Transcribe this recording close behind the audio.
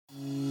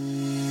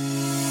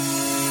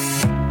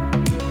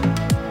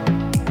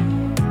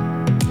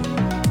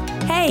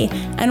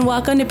and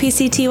welcome to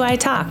PCTY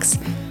Talks.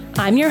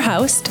 I'm your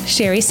host,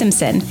 Sherry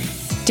Simpson.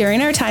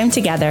 During our time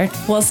together,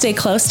 we'll stay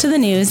close to the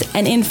news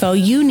and info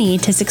you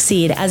need to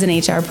succeed as an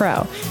HR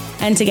pro.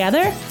 And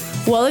together,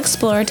 we'll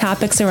explore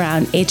topics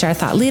around HR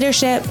thought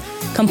leadership,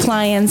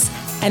 compliance,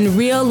 and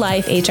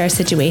real-life HR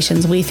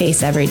situations we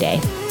face every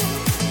day.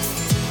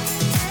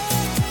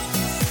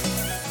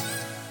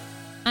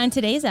 On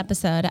today's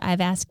episode,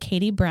 I've asked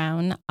Katie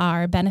Brown,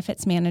 our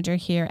benefits manager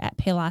here at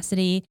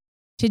Paylocity,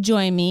 to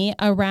join me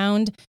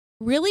around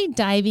really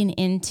diving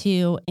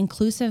into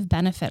inclusive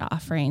benefit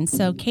offerings.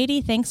 So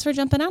Katie, thanks for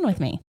jumping on with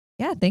me.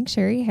 Yeah, thanks,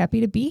 Sherry. Happy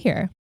to be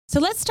here.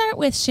 So let's start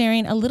with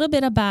sharing a little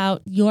bit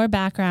about your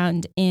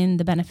background in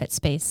the benefit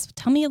space.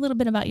 Tell me a little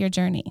bit about your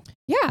journey.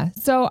 Yeah,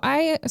 so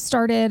I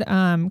started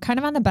kind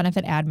of on the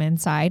benefit admin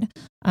side,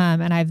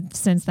 and I've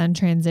since then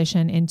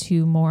transitioned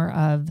into more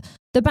of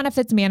the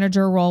benefits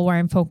manager role where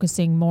I'm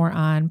focusing more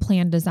on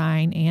plan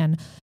design and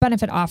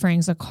benefit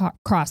offerings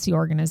across the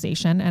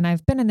organization. And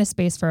I've been in this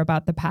space for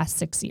about the past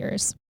 6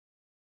 years.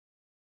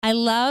 I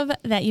love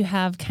that you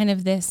have kind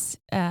of this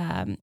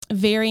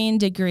varying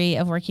degree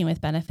of working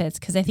with benefits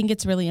because I think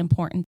it's really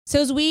important.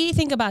 So as we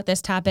think about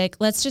this topic,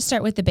 let's just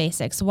start with the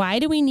basics. Why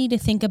do we need to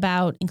think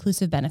about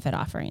inclusive benefit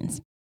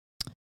offerings?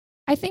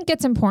 I think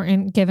it's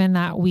important, given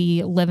that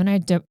we live in a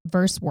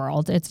diverse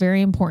world, it's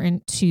very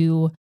important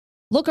to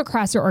look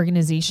across your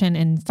organization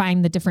and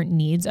find the different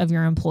needs of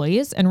your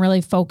employees and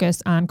really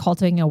focus on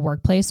cultivating a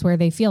workplace where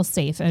they feel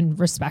safe and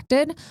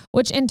respected,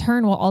 which in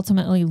turn will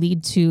ultimately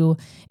lead to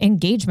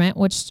engagement,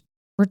 which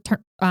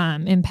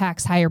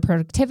impacts higher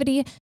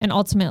productivity and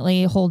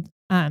ultimately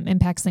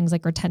impacts things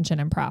like retention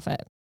and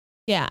profit.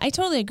 Yeah, I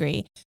totally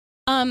agree.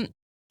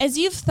 As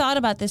you've thought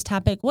about this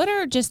topic, what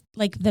are just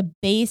like the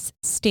base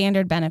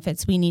standard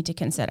benefits we need to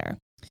consider?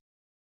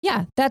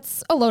 Yeah,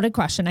 that's a loaded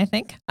question, I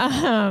think.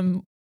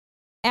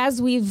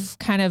 As we've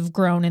kind of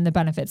grown in the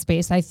benefit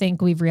space, I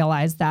think we've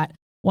realized that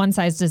one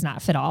size does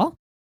not fit all.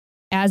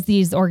 As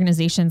these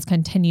organizations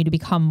continue to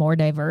become more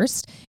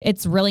diverse,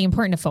 it's really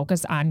important to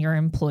focus on your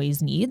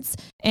employees' needs.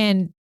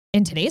 And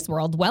in today's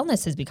world,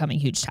 wellness has become a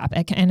huge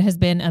topic and has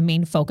been a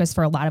main focus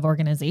for a lot of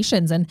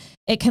organizations. And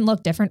it can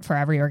look different for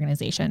every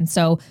organization.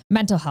 So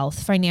mental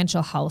health,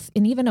 financial health,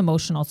 and even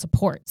emotional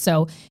support.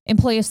 So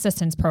employee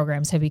assistance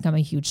programs have become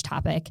a huge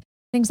topic.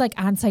 Things like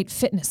on-site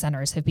fitness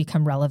centers have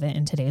become relevant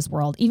in today's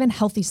world, even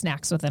healthy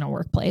snacks within a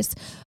workplace.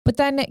 But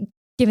then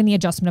given the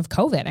adjustment of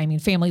COVID,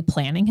 family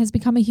planning has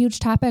become a huge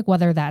topic,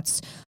 whether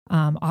that's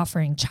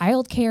offering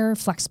childcare,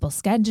 flexible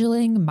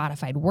scheduling,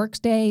 modified work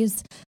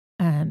days,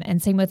 and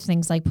same with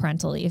things like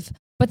parental leave.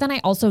 But then I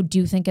also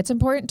do think it's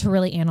important to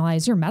really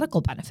analyze your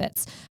medical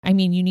benefits. You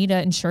need to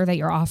ensure that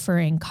you're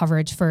offering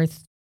coverage for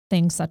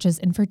things such as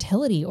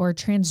infertility or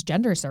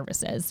transgender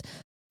services.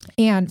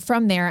 And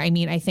from there,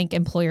 I think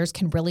employers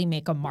can really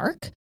make a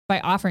mark by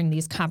offering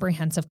these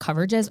comprehensive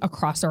coverages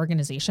across the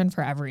organization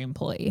for every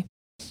employee.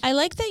 I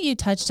like that you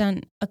touched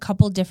on a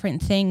couple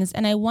different things.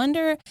 And I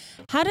wonder,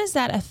 how does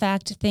that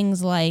affect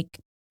things like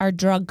our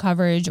drug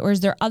coverage, or is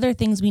there other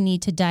things we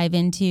need to dive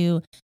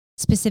into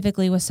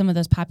specifically with some of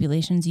those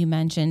populations you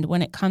mentioned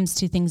when it comes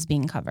to things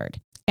being covered?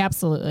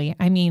 Absolutely.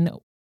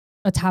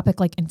 A topic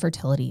like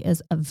infertility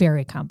is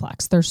very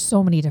complex. There's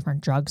so many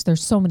different drugs.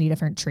 There's so many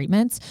different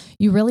treatments.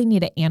 You really need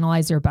to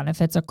analyze your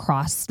benefits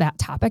across that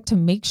topic to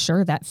make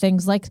sure that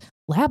things like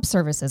lab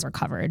services are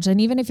covered.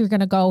 And even if you're going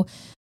to go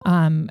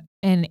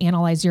and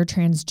analyze your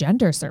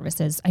transgender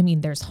services,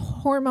 there's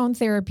hormone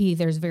therapy,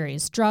 there's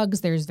various drugs,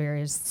 there's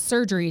various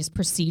surgeries,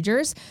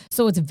 procedures.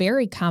 So it's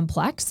very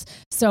complex.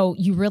 So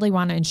you really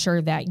want to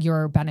ensure that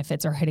your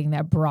benefits are hitting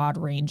that broad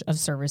range of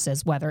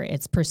services, whether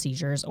it's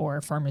procedures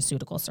or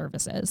pharmaceutical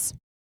services.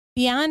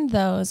 Beyond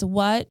those,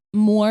 what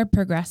more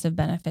progressive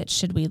benefits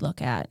should we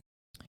look at?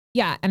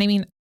 Yeah.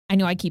 And I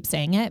know I keep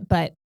saying it,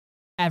 but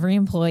every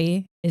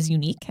employee is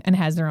unique and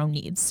has their own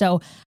needs. So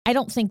I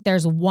don't think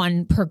there's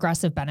one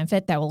progressive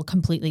benefit that will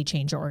completely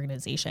change your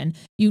organization.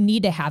 You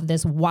need to have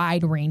this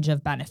wide range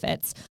of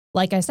benefits.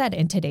 Like I said,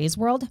 in today's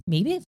world,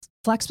 maybe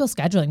flexible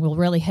scheduling will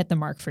really hit the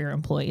mark for your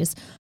employees.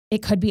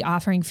 It could be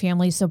offering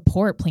family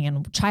support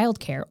plan,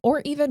 childcare,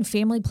 or even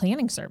family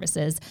planning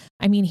services.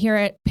 Here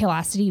at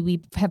Paylocity,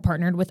 we have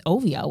partnered with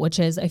Ovio, which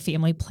is a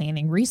family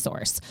planning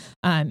resource.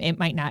 It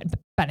might not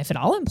benefit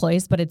all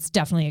employees, but it's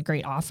definitely a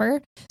great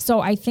offer. So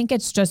I think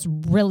it's just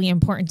really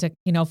important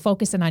to,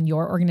 focus in on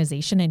your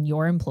organization and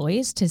your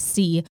employees to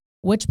see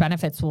which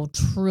benefits will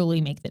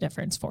truly make the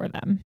difference for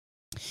them.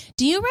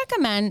 Do you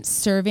recommend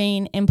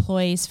surveying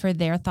employees for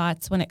their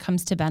thoughts when it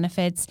comes to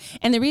benefits?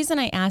 And the reason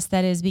I ask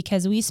that is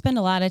because we spend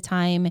a lot of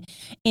time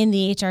in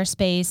the HR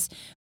space,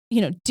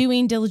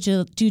 doing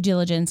due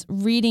diligence,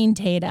 reading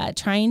data,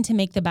 trying to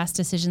make the best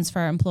decisions for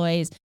our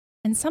employees.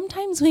 And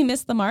sometimes we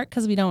miss the mark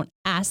because we don't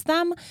ask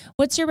them.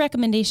 What's your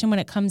recommendation when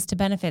it comes to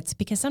benefits?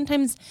 Because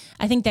sometimes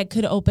I think that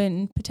could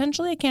open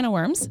potentially a can of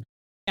worms.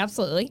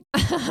 Absolutely.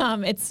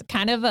 It's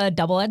kind of a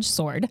double-edged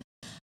sword.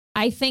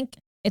 I think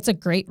it's a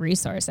great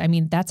resource.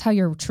 That's how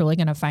you're truly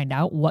going to find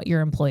out what your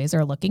employees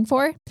are looking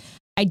for.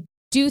 I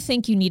do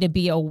think you need to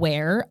be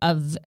aware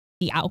of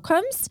the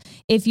outcomes,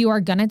 if you are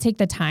going to take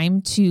the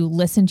time to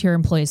listen to your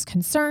employees'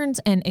 concerns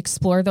and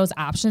explore those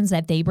options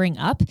that they bring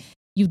up,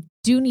 you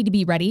do need to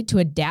be ready to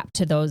adapt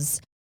to those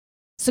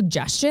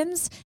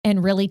suggestions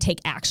and really take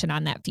action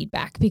on that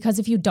feedback. Because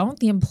if you don't,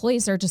 the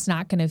employees are just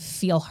not going to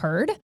feel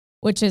heard,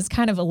 which is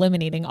kind of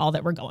eliminating all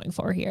that we're going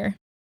for here.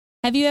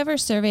 Have you ever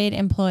surveyed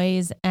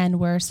employees and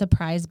were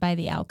surprised by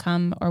the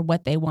outcome or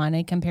what they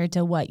wanted compared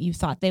to what you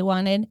thought they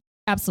wanted?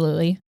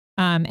 Absolutely.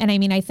 And I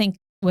mean, I think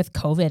with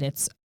COVID,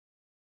 it's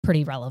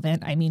pretty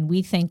relevant. I mean,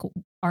 we think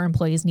our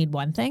employees need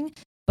one thing,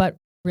 but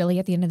really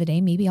at the end of the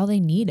day, maybe all they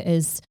need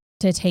is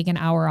to take an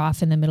hour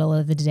off in the middle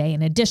of the day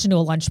in addition to a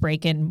lunch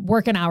break and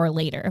work an hour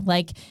later.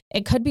 Like,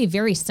 it could be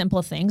very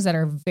simple things that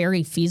are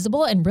very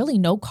feasible and really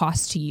no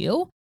cost to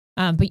you.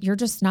 But you're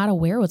just not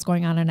aware what's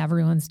going on in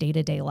everyone's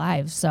day-to-day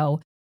lives.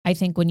 So I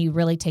think when you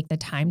really take the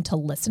time to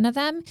listen to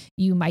them,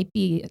 you might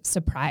be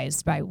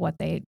surprised by what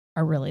they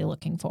are really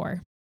looking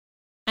for.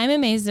 I'm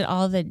amazed at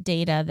all the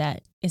data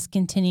that is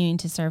continuing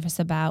to surface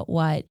about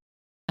what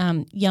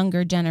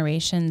younger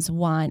generations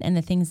want and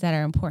the things that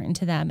are important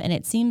to them. And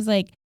it seems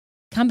like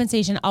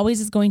compensation always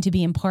is going to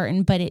be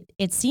important, but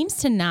it seems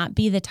to not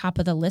be the top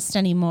of the list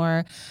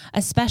anymore,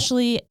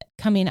 especially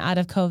coming out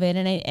of COVID.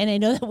 And I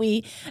know that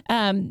we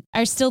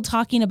are still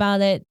talking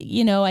about it.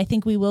 You know, I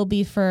think we will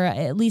be for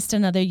at least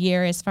another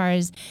year as far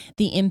as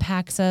the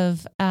impacts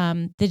of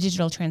the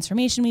digital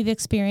transformation we've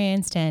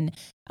experienced and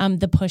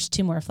the push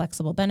to more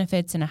flexible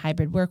benefits and a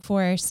hybrid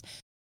workforce.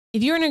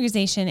 If you're an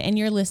organization and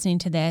you're listening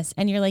to this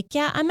and you're like,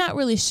 yeah, I'm not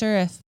really sure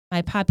if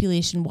my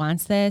population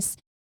wants this.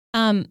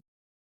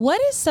 What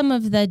is some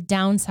of the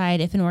downside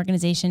if an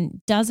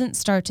organization doesn't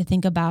start to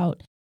think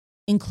about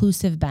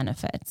inclusive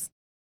benefits?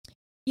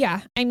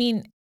 Yeah, I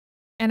mean,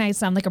 and I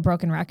sound like a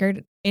broken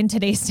record in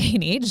today's day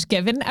and age,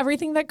 given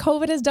everything that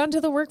COVID has done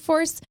to the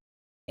workforce,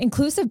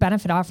 inclusive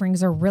benefit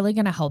offerings are really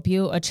going to help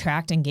you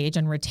attract, engage,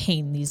 and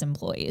retain these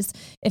employees.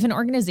 If an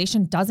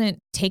organization doesn't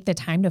take the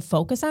time to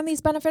focus on these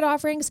benefit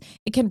offerings,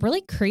 it can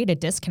really create a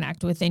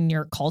disconnect within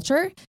your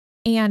culture,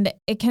 and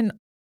it can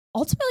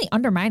ultimately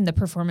undermine the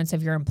performance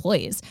of your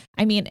employees.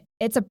 I mean,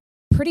 it's a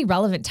pretty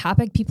relevant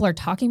topic. People are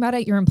talking about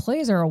it. Your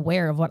employees are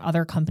aware of what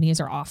other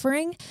companies are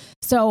offering.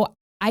 So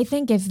I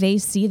think if they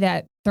see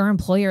that their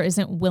employer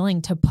isn't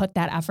willing to put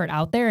that effort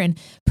out there and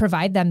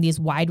provide them these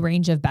wide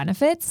range of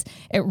benefits,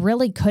 it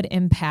really could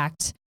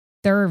impact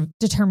their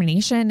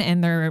determination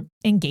and their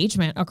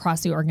engagement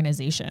across the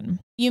organization.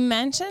 You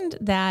mentioned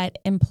that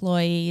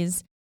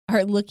employees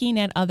are looking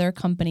at other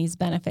companies'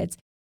 benefits.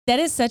 That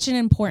is such an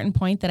important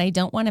point that I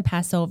don't want to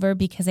pass over,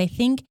 because I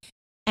think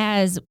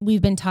as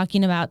we've been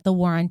talking about the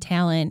war on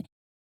talent,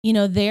 you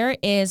know, there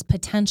is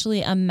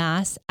potentially a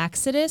mass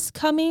exodus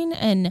coming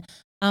and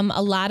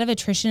a lot of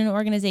attrition in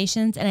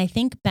organizations. And I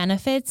think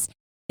benefits,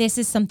 this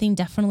is something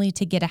definitely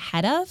to get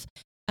ahead of.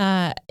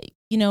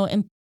 You know,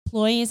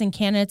 employees and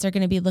candidates are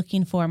going to be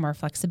looking for more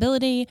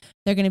flexibility.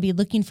 They're going to be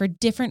looking for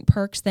different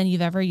perks than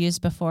you've ever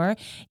used before.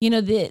 You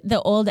know,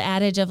 the old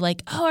adage of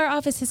like, oh, our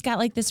office has got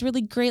like this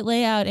really great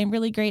layout and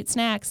really great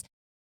snacks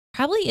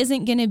probably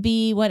isn't going to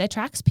be what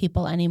attracts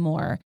people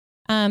anymore.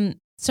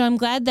 So I'm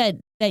glad that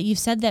you've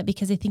said that,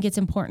 because I think it's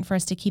important for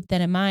us to keep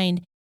that in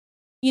mind.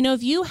 You know,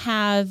 if you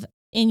have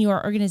in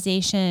your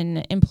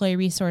organization employee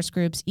resource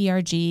groups,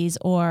 ERGs,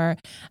 or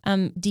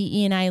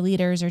DE&I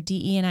leaders or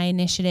DE&I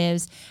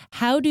initiatives,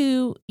 how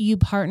do you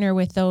partner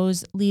with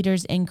those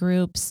leaders and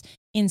groups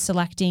in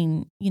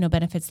selecting, you know,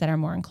 benefits that are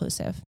more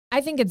inclusive?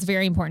 I think it's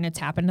very important to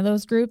tap into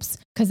those groups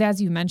because,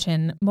 as you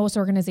mentioned, most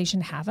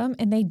organizations have them,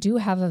 and they do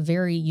have a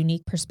very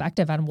unique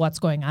perspective on what's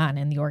going on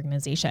in the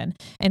organization,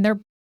 and they're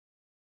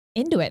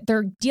into it.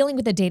 They're dealing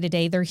with the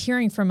day-to-day. They're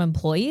hearing from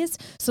employees.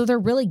 So they're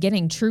really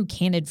getting true,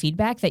 candid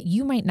feedback that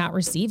you might not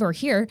receive or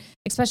hear,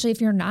 especially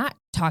if you're not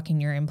talking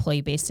your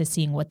employee base to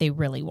seeing what they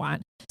really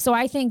want. So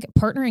I think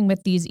partnering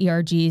with these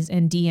ERGs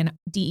and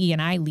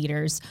DE&I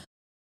leaders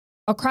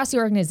across the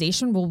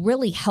organization will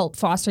really help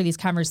foster these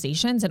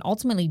conversations and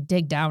ultimately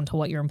dig down to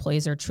what your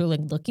employees are truly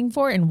looking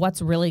for and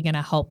what's really going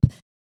to help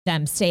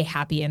them stay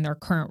happy in their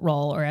current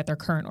role or at their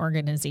current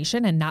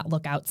organization and not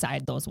look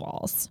outside those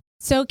walls.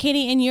 So,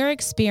 Katie, in your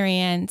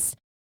experience,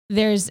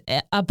 there's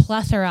a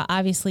plethora,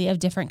 obviously, of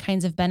different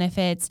kinds of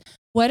benefits.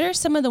 What are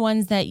some of the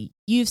ones that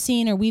you've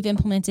seen or we've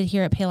implemented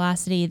here at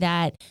Paylocity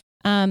that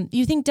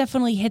you think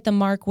definitely hit the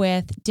mark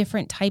with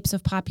different types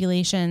of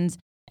populations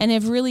and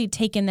have really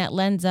taken that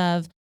lens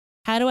of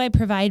how do I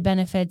provide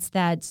benefits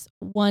that's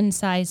one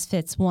size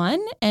fits one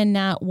and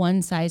not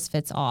one size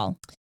fits all?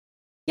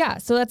 Yeah,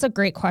 so that's a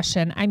great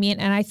question. I mean,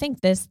 and I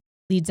think this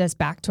leads us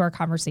back to our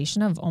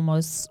conversation of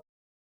almost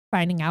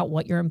finding out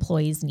what your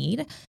employees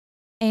need.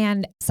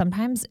 And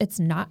sometimes it's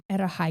not at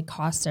a high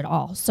cost at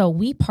all. So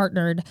we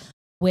partnered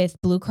with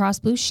Blue Cross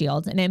Blue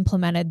Shield and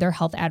implemented their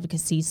health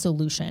advocacy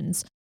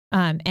solutions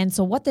And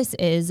so what this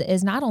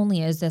is not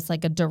only is this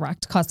like a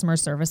direct customer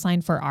service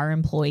line for our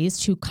employees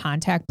to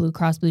contact Blue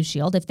Cross Blue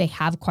Shield if they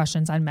have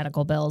questions on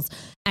medical bills,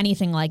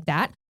 anything like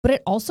that, but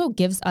it also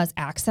gives us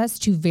access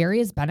to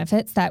various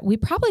benefits that we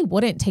probably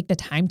wouldn't take the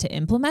time to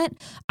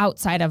implement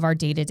outside of our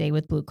day-to-day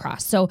with Blue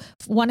Cross. So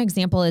one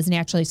example is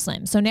Naturally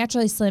Slim. So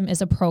Naturally Slim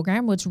is a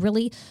program which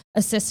really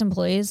assists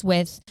employees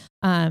with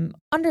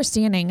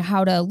understanding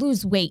how to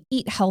lose weight,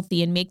 eat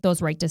healthy, and make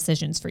those right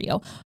decisions for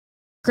you.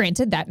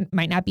 Granted, that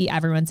might not be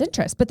everyone's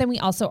interest, but then we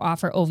also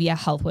offer Ovia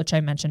Health, which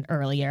I mentioned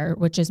earlier,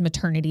 which is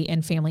maternity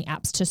and family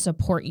apps to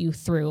support you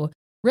through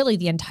really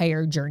the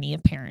entire journey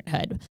of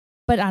parenthood.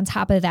 But on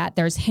top of that,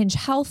 there's Hinge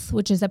Health,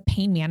 which is a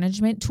pain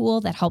management tool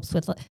that helps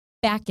with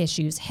back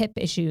issues, hip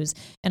issues,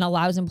 and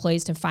allows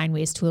employees to find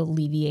ways to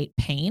alleviate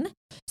pain.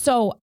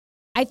 So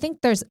I think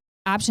there's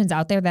options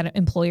out there that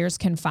employers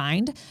can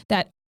find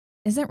that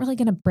isn't really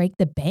going to break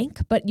the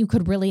bank, but you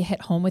could really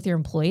hit home with your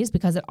employees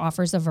because it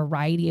offers a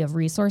variety of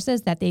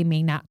resources that they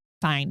may not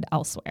find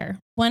elsewhere.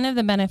 One of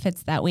the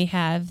benefits that we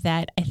have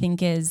that I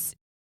think is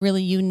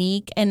really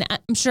unique, and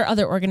I'm sure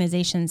other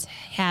organizations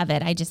have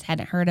it, I just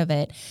hadn't heard of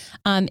it,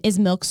 is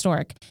Milk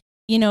Stork.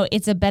 You know,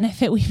 it's a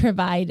benefit we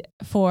provide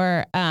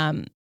for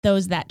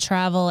those that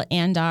travel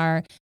and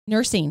are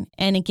nursing,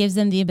 and it gives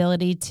them the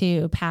ability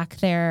to pack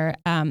their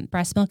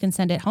breast milk and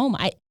send it home.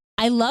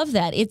 I love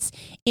that. It's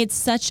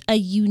such a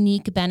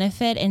unique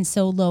benefit and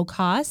so low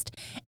cost.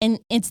 And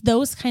it's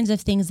those kinds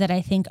of things that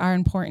I think are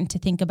important to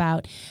think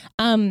about.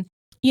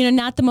 You know,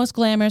 not the most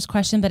glamorous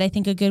question, but I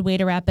think a good way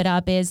to wrap it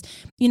up is,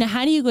 you know,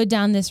 how do you go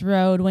down this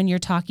road when you're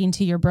talking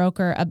to your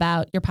broker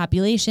about your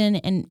population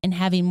and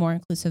having more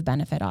inclusive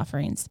benefit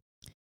offerings?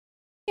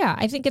 Yeah,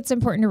 I think it's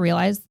important to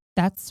realize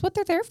that's what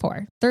they're there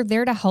for. They're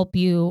there to help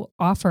you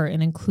offer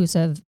an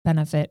inclusive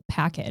benefit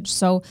package.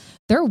 So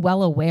they're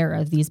well aware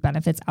of these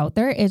benefits out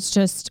there. It's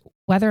just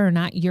whether or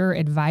not you're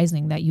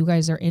advising that you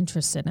guys are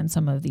interested in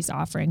some of these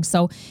offerings.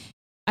 So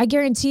I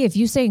guarantee if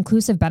you say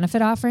inclusive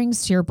benefit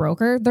offerings to your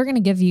broker, they're going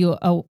to give you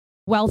a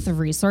wealth of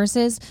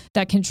resources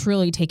that can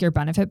truly take your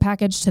benefit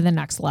package to the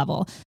next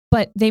level.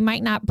 But they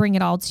might not bring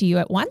it all to you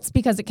at once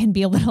because it can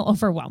be a little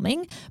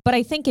overwhelming. But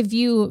I think if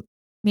you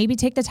maybe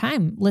take the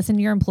time, listen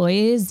to your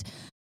employees,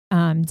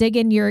 dig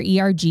in your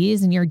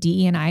ERGs and your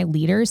DE&I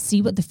leaders,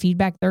 see what the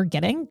feedback they're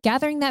getting,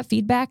 gathering that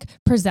feedback,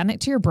 present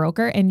it to your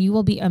broker, and you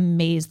will be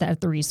amazed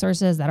at the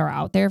resources that are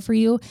out there for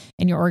you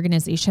and your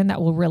organization that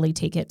will really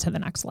take it to the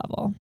next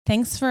level.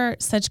 Thanks for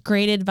such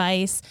great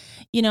advice.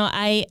 You know,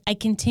 I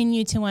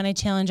continue to want to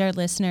challenge our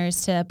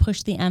listeners to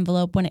push the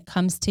envelope when it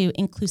comes to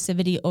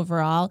inclusivity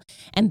overall,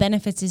 and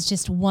benefits is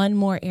just one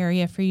more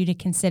area for you to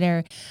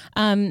consider.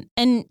 And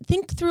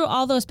think through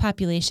all those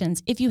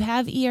populations. If you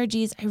have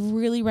ERGs, I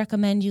really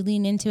recommend you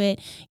lean into it.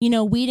 You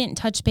know, we didn't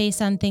touch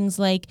base on things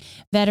like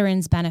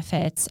veterans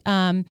benefits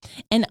and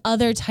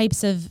other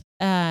types of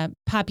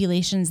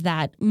populations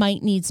that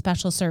might need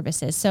special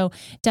services. So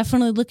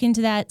definitely look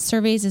into that.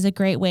 Surveys is a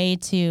great way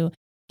to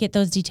get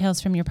those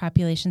details from your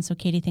population. So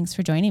Katie, thanks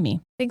for joining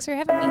me. Thanks for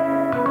having me.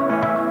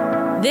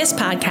 This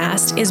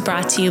podcast is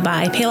brought to you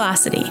by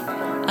Paylocity,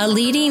 a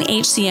leading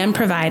HCM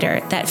provider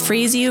that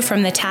frees you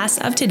from the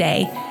tasks of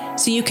today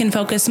so you can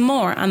focus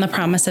more on the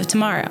promise of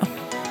tomorrow.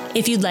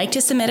 If you'd like to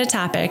submit a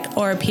topic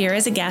or appear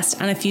as a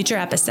guest on a future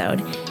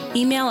episode,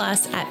 email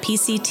us at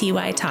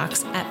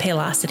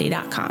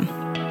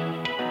pctytalks@paylocity.com.